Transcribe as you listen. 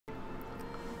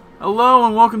Hello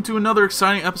and welcome to another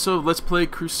exciting episode of Let's Play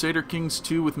Crusader Kings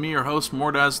 2 with me, your host,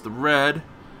 Mordaz the Red.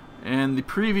 And the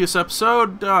previous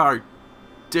episode, our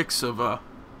dicks of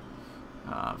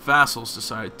vassals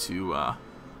decided to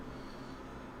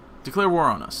declare war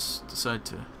on us, decide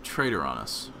to traitor on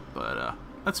us. But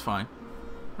that's fine.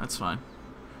 That's fine.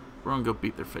 We're gonna go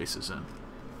beat their faces in.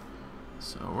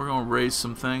 So we're gonna raise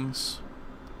some things.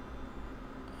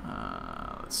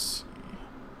 Let's see.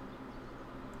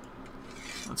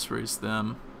 Let's raise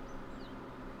them.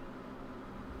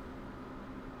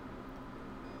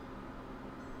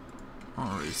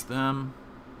 I'll raise them.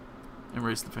 And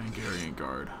raise the Vangarian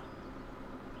Guard.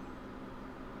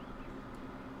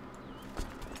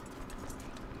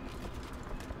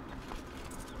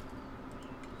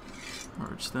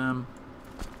 Merge them.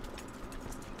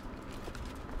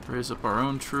 Raise up our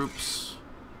own troops.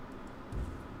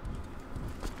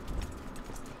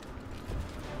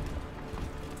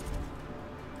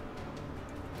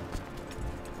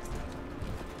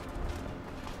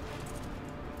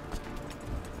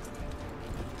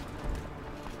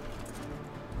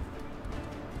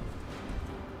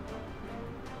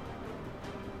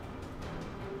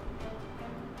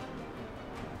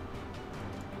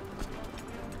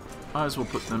 Might as well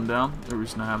put them down. No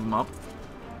reason to have them up.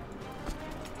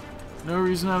 No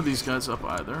reason to have these guys up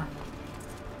either.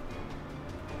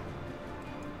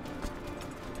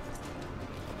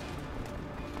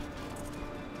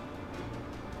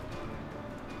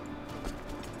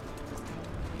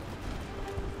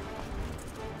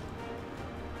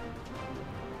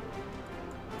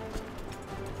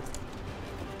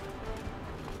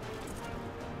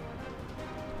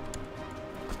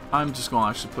 I'm just going to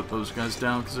actually put those guys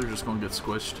down because they're just going to get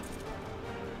squished.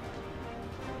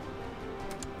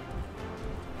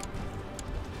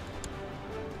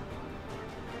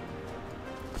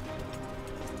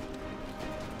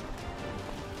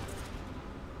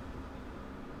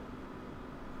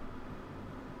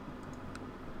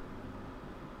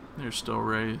 They're still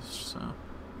raised, so...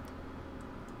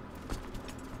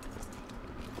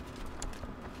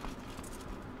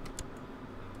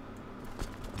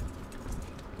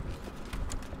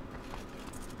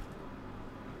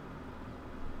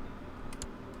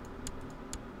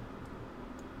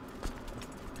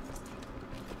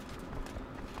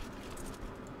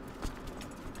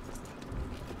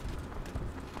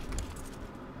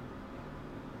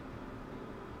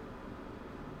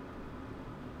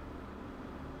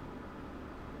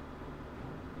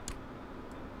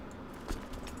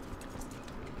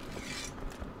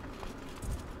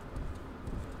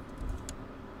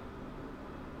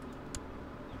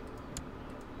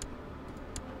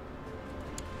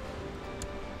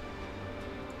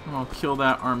 I'll kill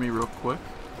that army real quick.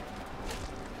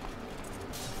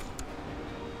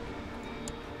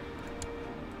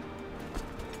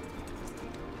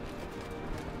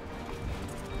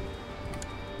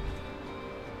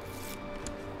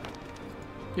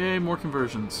 Yay, more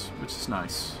conversions, which is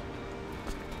nice.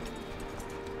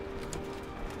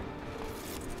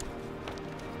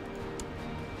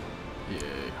 Yay.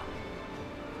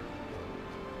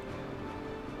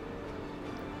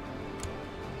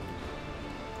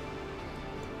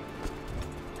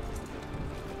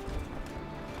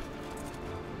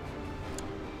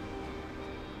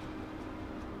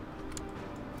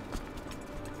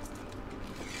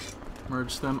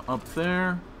 Merge them up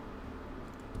there.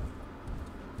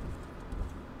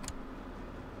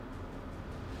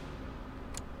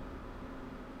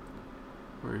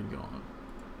 Where are you going?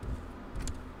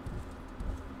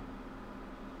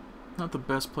 Not the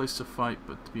best place to fight,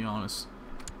 but to be honest,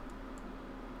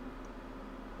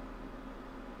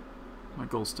 my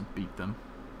goal is to beat them.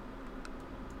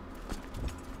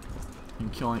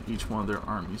 And killing each one of their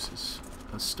armies is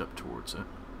a step towards it.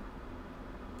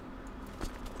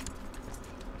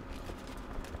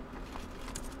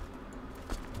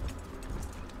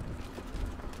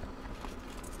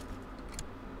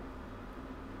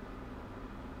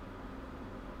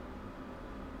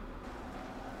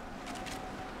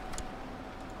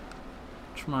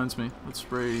 Which reminds me,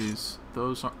 let's raise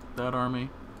that army,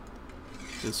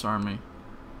 this army,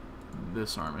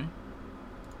 this army.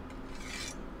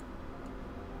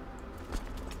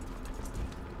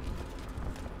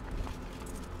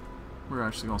 We're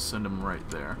actually going to send them right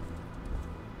there.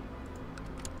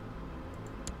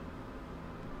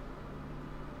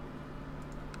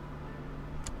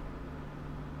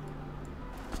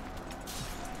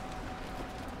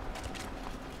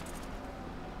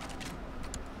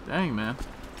 Dang, man.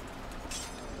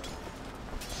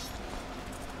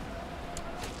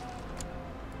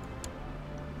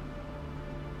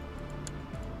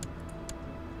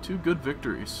 Two good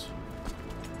victories.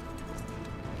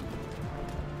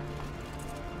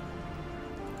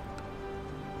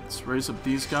 Let's raise up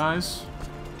these guys.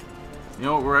 You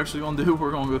know what we're actually going to do?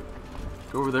 We're going to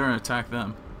go over there and attack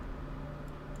them.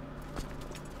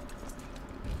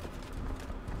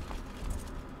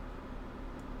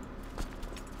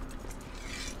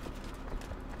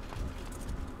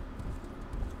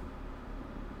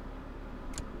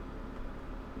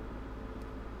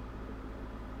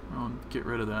 I'll get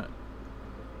rid of that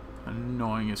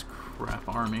annoying as crap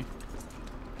army.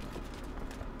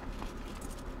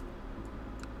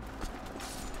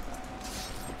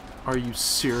 Are you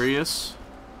serious?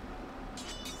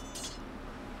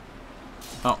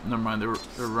 Oh, never mind.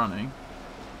 They're running.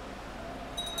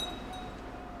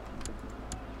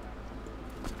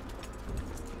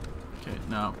 Okay,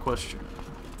 now question.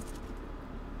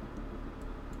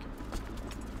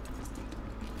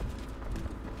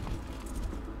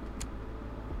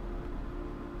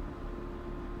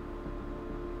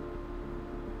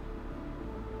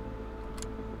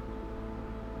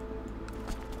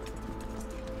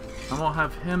 I'm gonna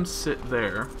have him sit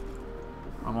there.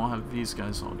 I'm gonna have these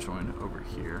guys all join over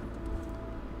here.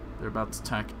 They're about to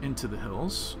attack into the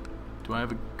hills. Do I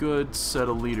have a good set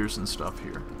of leaders and stuff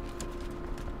here?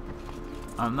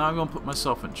 I'm not gonna put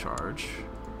myself in charge.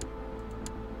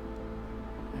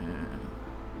 And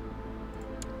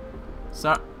it's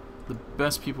not the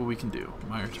best people we can do.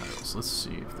 Minor titles. Let's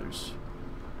see if there's.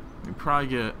 We probably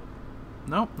get.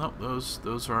 Nope, nope.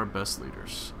 Those are our best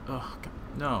leaders. Ugh, God,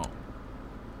 no.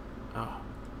 Oh.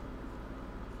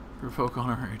 Revoke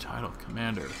honorary title,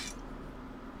 Commander.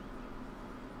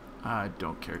 I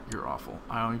don't care. You're awful.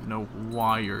 I don't even know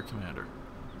why you're a commander.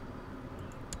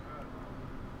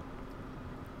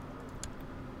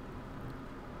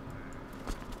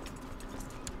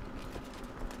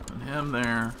 Put him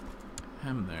there.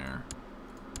 Him there.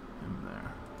 Him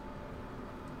there.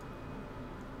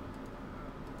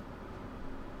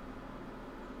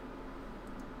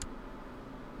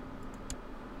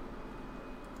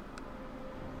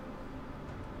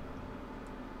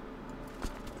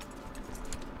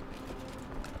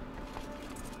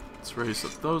 Let's raise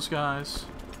up those guys,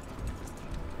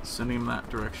 sending them that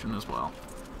direction as well.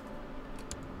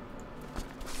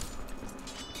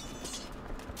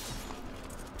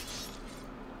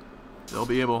 They'll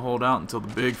be able to hold out until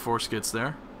the big force gets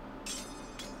there.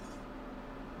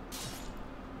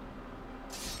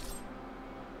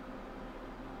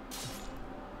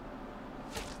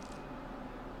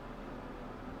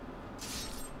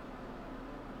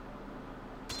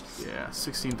 Yeah,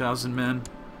 16,000 men.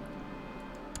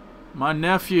 My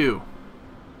nephew.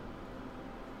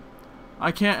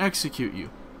 I can't execute you,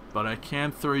 but I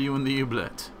can throw you in the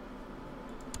oublet.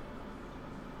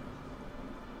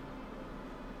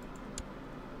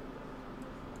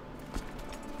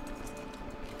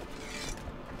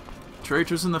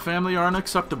 Traitors in the family are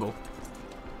unacceptable.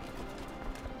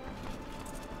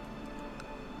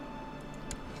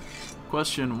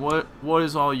 Question, what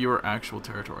is all your actual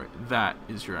territory? That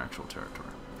is your actual territory.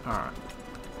 Alright.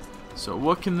 So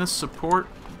what can this support?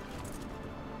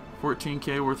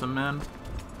 14k worth of men.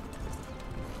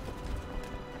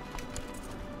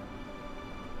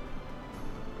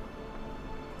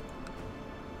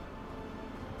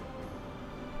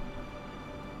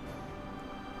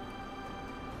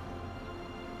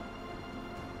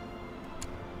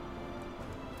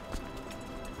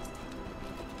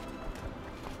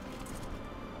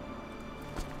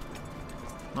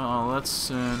 Let's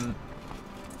send...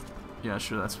 Yeah,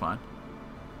 sure, that's fine.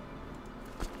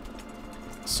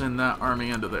 Send that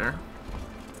army into there.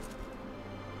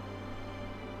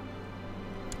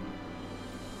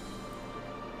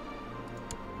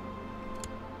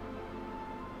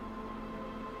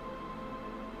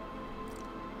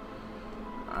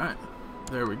 Alright,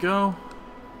 there we go.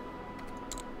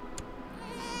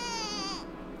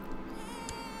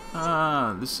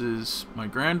 This is my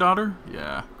granddaughter?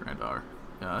 Yeah, granddaughter.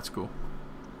 Yeah, that's cool.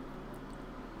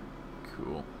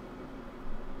 Cool.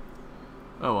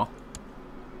 Oh well.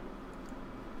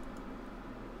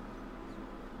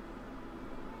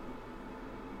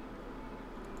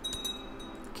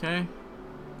 Okay.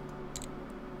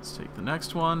 Let's take the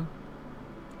next one.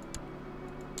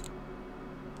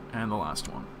 And the last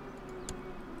one.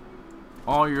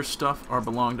 All your stuff are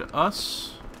belong to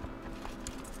us.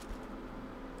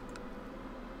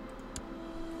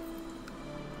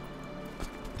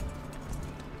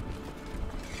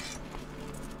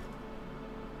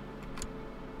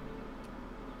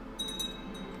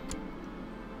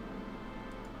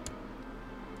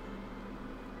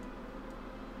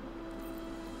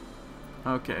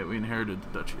 Okay, we inherited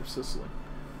the Duchy of Sicily.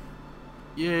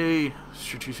 Yay!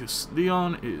 Strategos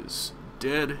Leon is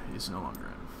dead. He's no longer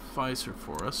in Pfizer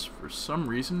for us. For some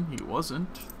reason, he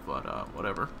wasn't. but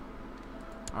whatever.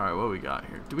 Alright, what we got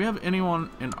here? Do we have anyone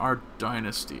in our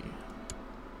dynasty?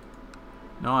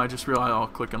 No, I just realized I'll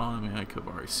click on him and I could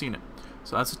have already seen it.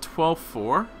 So that's a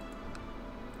 12-4.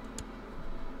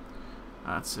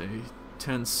 That's a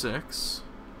 10-6.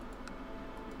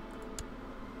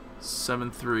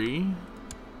 7-3.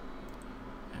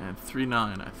 And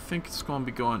 3-9. I think it's going to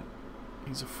be going...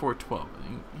 He's a 4-12.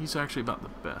 He's actually about the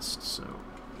best, so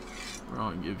we're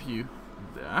going to give you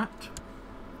that.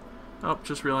 Oh,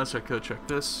 just realized I could check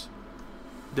this.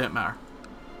 Didn't matter.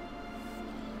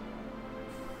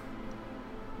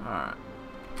 Alright.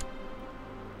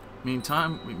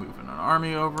 Meantime, we move an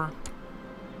army over.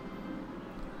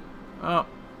 Oh.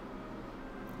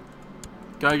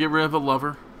 Gotta get rid of a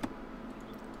lover.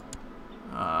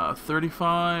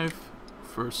 35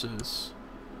 versus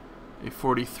a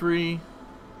 43.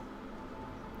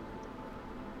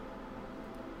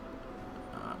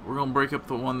 We're gonna break up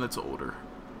the one that's older.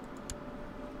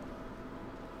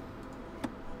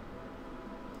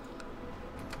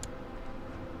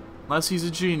 Unless he's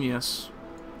a genius.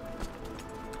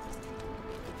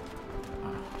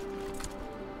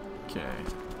 Okay.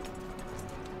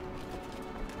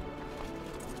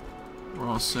 We're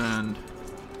gonna send...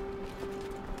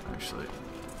 Actually...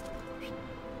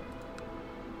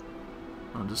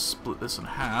 I'll just split this in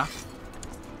half.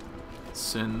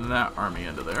 Send that army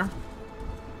into there.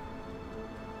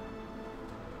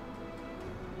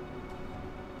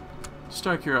 Just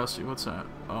out of curiosity, what's that?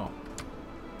 Oh.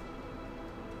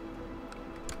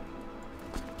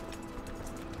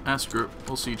 Ask group.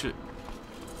 We'll siege it.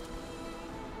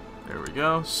 There we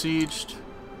go. Sieged.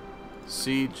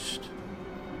 Sieged.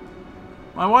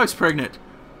 My wife's pregnant.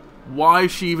 Why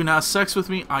she even has sex with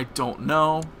me, I don't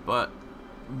know, but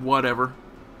whatever.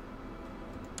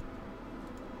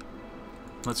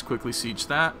 Let's quickly siege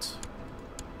that.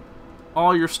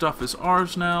 All your stuff is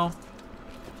ours now.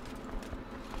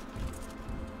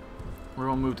 We're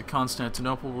going to move to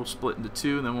Constantinople. We'll split into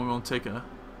two, and then we're going to take a...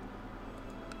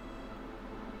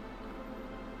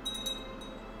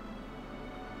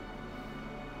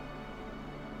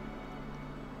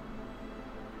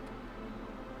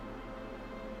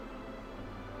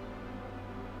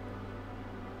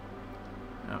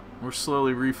 We're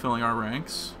slowly refilling our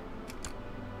ranks.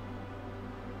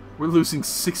 We're losing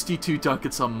 62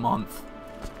 ducats a month.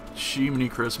 Jiminy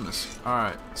Christmas.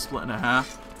 Alright, split in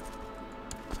half.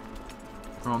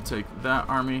 We're going to take that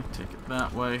army, take it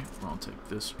that way. We're going to take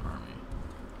this army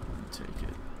and take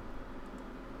it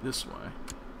this way.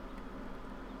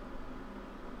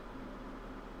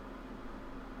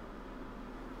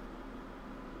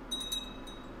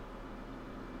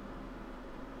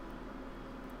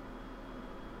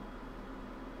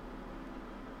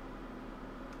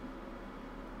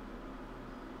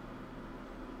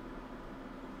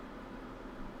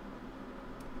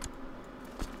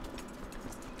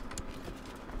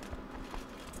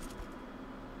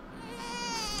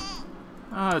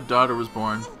 A daughter was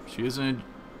born. She isn't...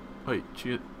 Wait,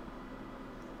 she...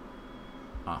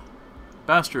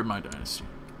 Bastard of my dynasty.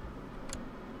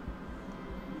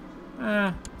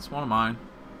 It's one of mine.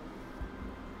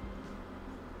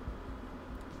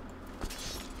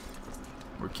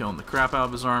 We're killing the crap out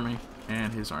of his army,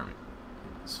 and his army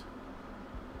is...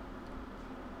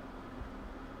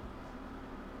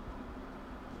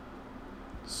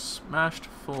 Smashed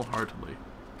full-heartedly.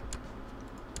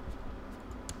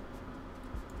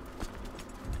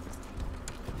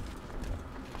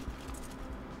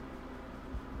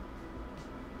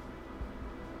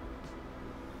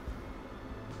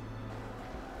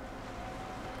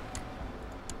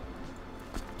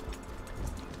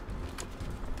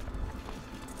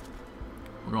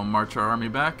 We're going to march our army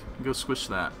back and go switch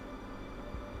that.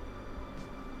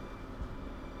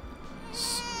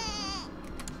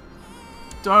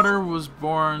 Daughter was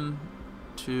born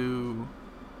to...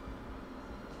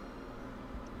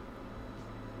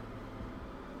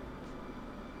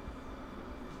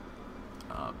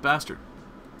 bastard.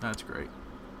 That's great.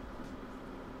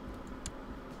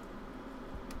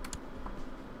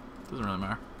 Doesn't really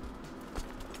matter.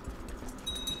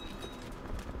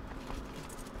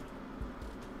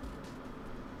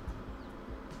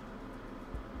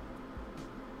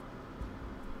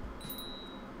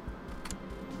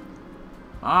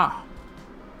 Ah.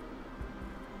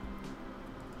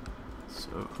 So,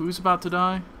 who's about to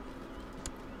die?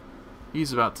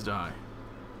 He's about to die.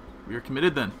 We are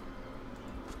committed then.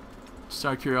 Just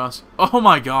out of curiosity. Oh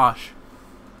my gosh.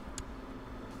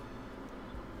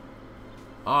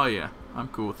 Oh yeah, I'm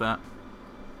cool with that.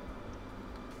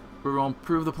 We're going to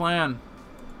prove the plan.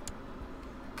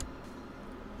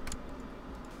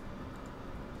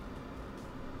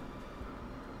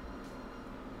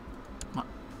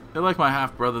 They like my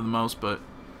half-brother the most, but...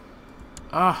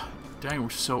 Ah, dang, we're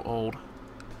so old.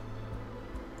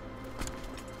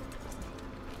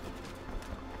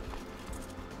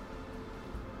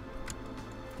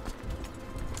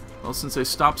 Well, since they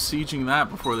stopped sieging that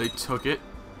before they took it,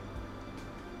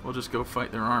 we'll just go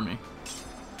fight their army.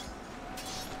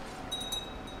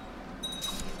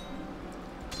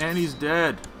 And he's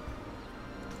dead.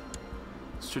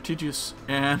 Strategist,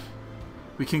 and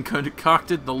we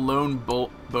concocted the lone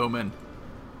bowman.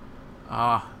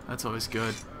 Ah, that's always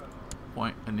good.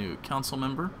 Appoint a new council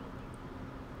member.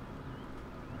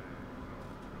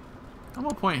 I'm gonna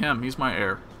appoint him. He's my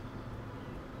heir.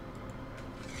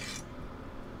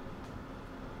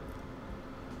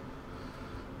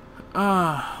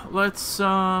 Let's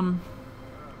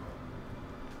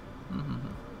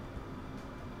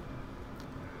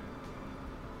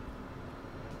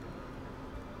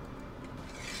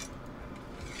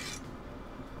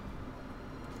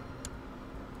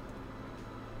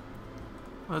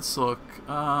Let's look.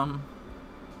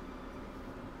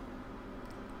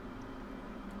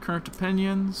 Current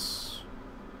opinions.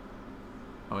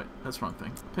 Oh wait, that's the wrong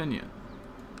thing. Opinion.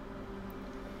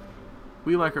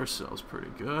 We like ourselves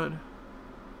pretty good.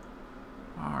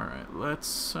 Alright,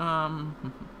 let's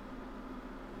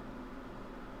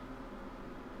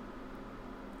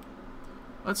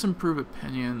let's improve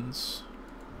opinions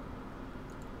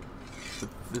with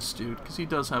this dude, because he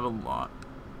does have a lot.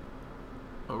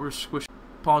 But we're squishing.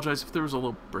 Apologize if there was a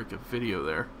little break of video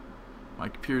there. My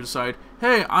computer decided,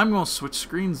 hey, I'm going to switch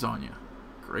screens on you.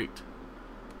 Great.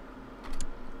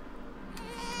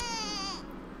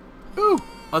 Ooh,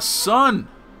 a son.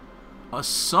 A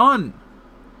son.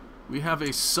 We have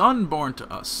a son born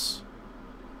to us.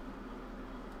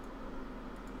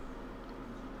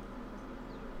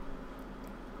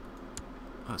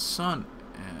 A son,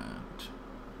 and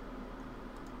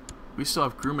we still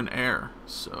have groom and heir,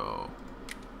 so...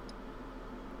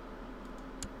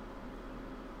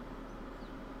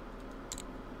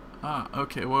 Ah,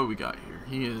 okay, what do we got here?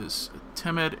 He is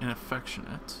timid and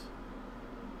affectionate.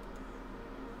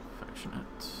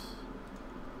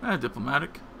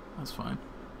 Diplomatic. That's fine.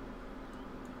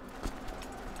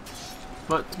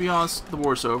 But, to be honest, the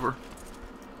war's over.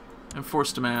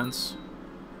 Enforce demands.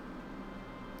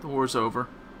 The war's over.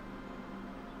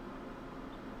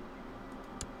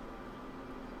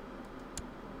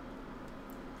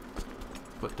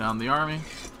 Put down the army.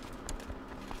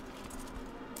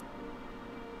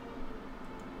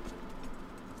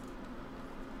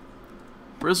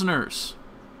 Prisoners.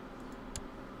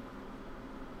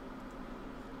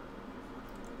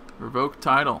 Revoke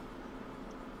title.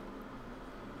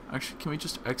 Actually, can we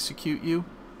just execute you?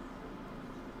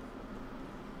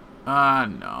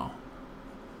 No.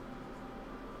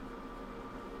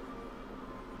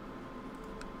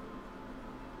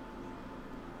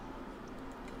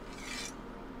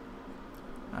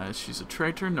 She's a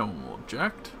traitor, no one will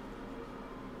object.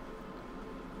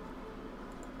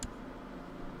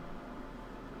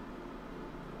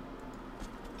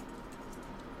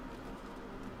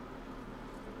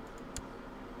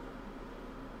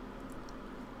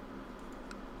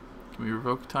 Can we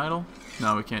revoke title?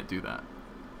 No, we can't do that.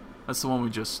 That's the one we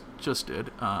just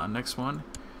did. Next one.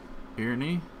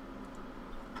 Irony.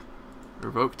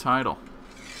 Revoke title.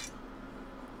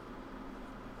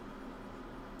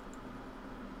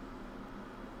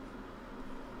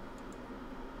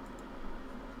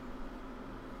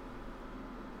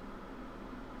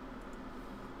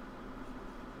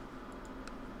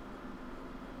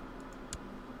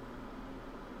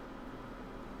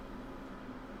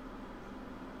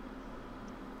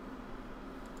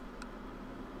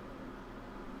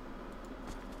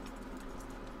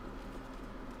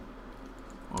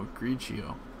 Oh,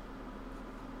 Grigio.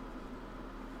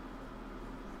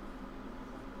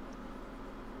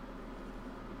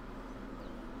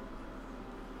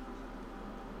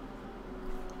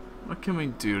 What can we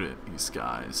do to these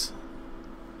guys?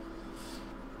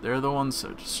 They're the ones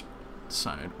that just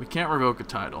decided. We can't revoke a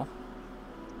title.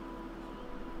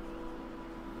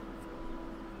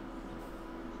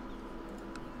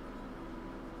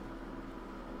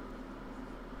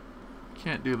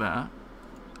 Can't do that.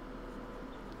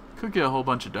 Could get a whole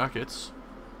bunch of ducats.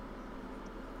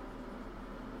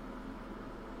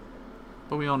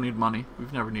 But we all need money.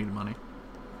 We've never needed money.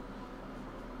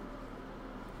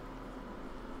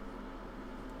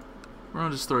 We're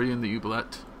gonna just throw you in the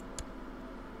oubliette.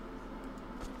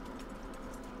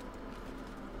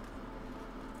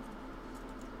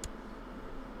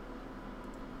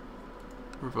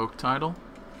 Revoke title.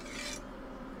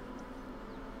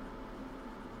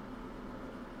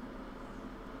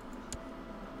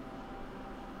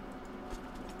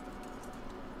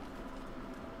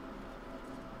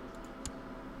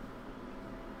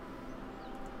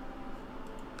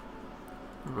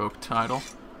 Revoke title.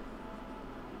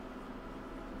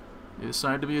 You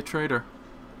decide to be a traitor.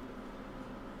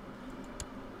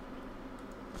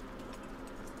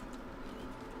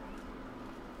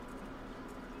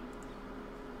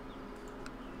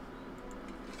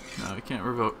 No, we can't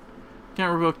revoke.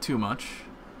 Can't revoke too much.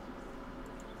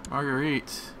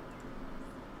 Marguerite.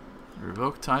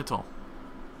 Revoke title.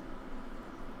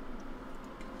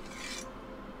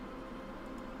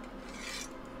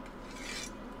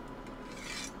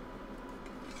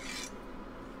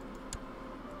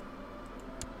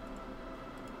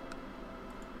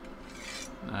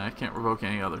 Nah, I can't revoke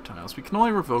any other tiles. We can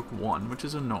only revoke one, which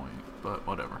is annoying, but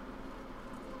whatever.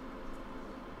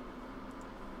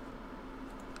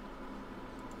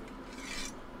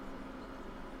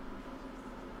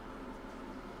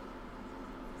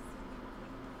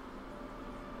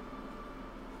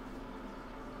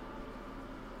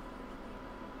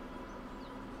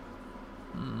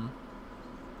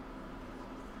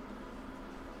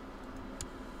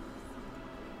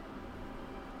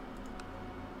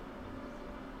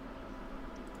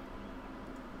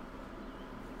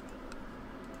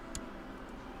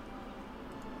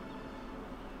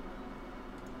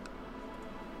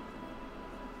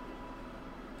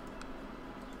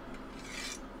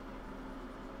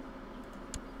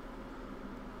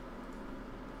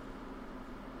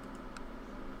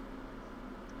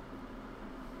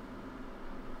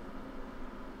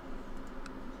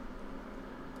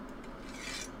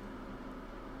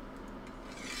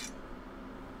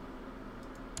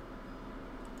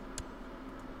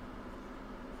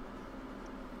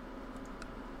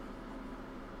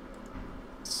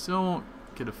 Still won't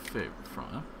get a favor from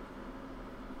him.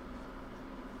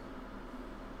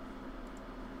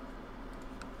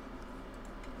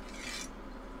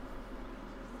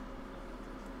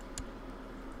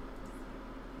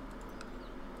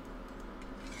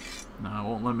 No, it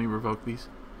won't let me revoke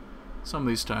some of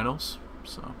these titles,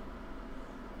 so.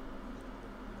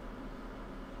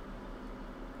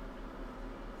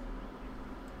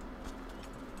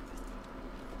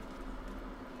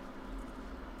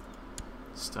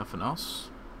 Stephanos.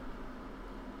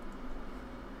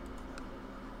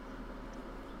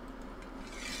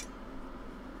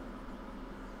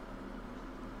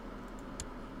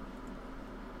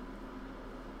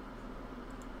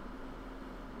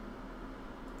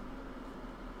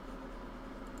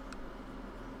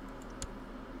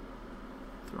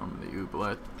 Throw him in the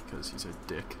oubliette because he's a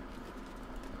dick.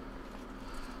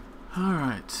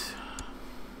 Alright.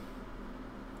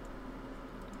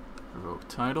 Revoke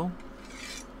title.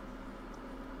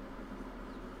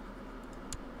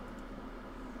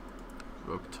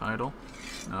 Revoke title.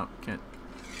 No,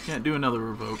 can't do another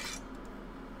revoke.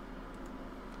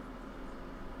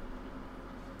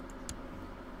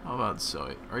 How about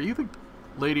Zoe? Are you the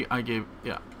lady I gave?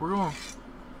 Yeah, we're going.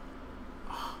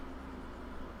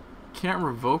 Can't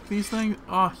revoke these things?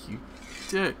 Oh, you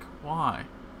dick. Why?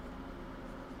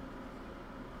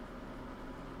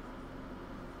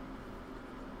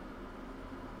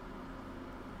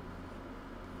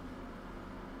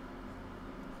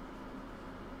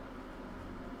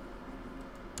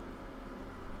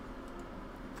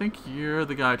 I think you're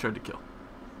the guy I tried to kill.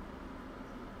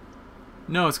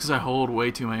 No, it's because I hold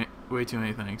way too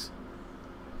many things.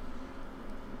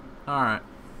 Alright.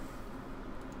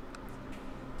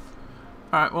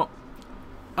 Alright, well,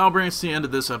 I'll bring us to the end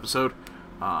of this episode.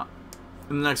 In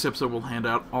the next episode, we'll hand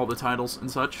out all the titles and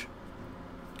such.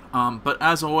 But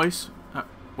as always,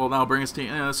 well, that'll bring us to the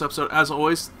end of this episode. As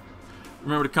always,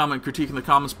 remember to comment and critique in the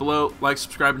comments below. Like,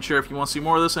 subscribe, and share if you want to see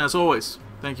more of this. And as always,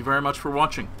 thank you very much for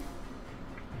watching.